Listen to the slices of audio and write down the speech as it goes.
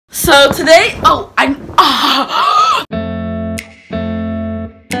So today, I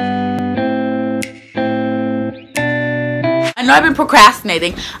know I've been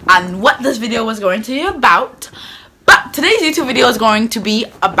procrastinating on what this video was going to be about, but today's YouTube video is going to be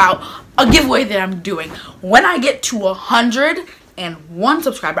about a giveaway that I'm doing. When I get to 101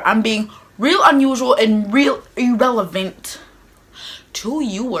 subscribers, I'm being real unusual and real irrelevant. 2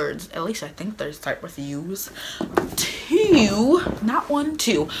 U words, at least I think they start with U's. 2, not 1,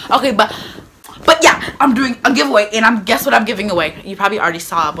 2. Okay, but yeah, I'm doing a giveaway, and guess what I'm giving away? You probably already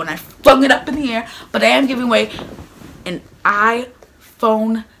saw it when I flung it up in the air, but I am giving away an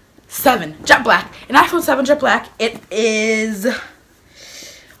iPhone 7 Jet Black. An iPhone 7 Jet Black. It is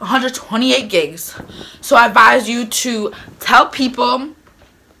 128 gigs. So I advise you to tell people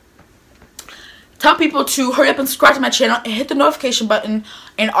to hurry up and subscribe to my channel and hit the notification button.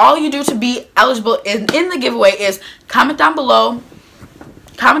 And all you do to be eligible in the giveaway is comment down below.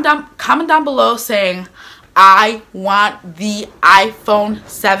 Comment down below saying I want the iPhone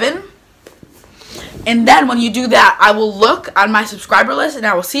 7. And then when you do that, I will look on my subscriber list and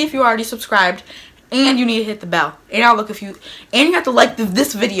I will see if you already subscribed, and you need to hit the bell. And I'll look if you, and you have to like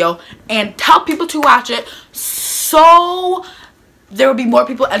this video and tell people to watch it, so there will be more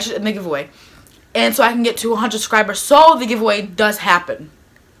people interested in the giveaway. And so I can get to 100 subscribers so the giveaway does happen.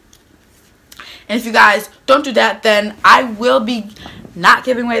 And if you guys don't do that, then I will be not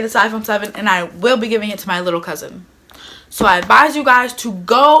giving away this iPhone 7, and I will be giving it to my little cousin. So I advise you guys to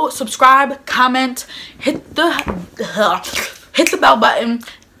go subscribe, comment, hit the bell button,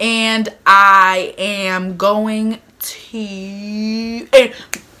 and I am going to, and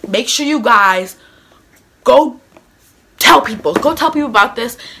make sure you guys go tell people about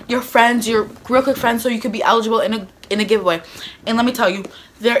this, your friends, your real quick friends, so you could be eligible in a giveaway. And let me tell you,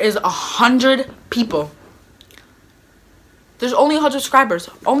 there is 100 people. There's only 100 subscribers.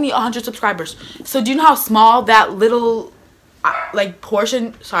 Only 100 subscribers. So do you know how small that little like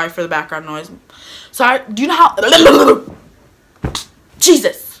portion, sorry for the background noise. Sorry, do you know how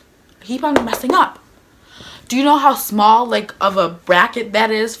Jesus, I keep on messing up. Do you know how small like of a bracket that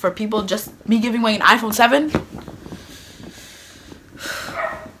is for people just me giving away an iPhone 7?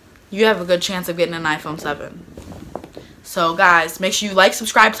 You have a good chance of getting an iPhone 7. So guys, make sure you like,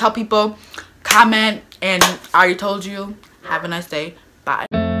 subscribe, tell people, comment, and I already told you, have a nice day. Bye.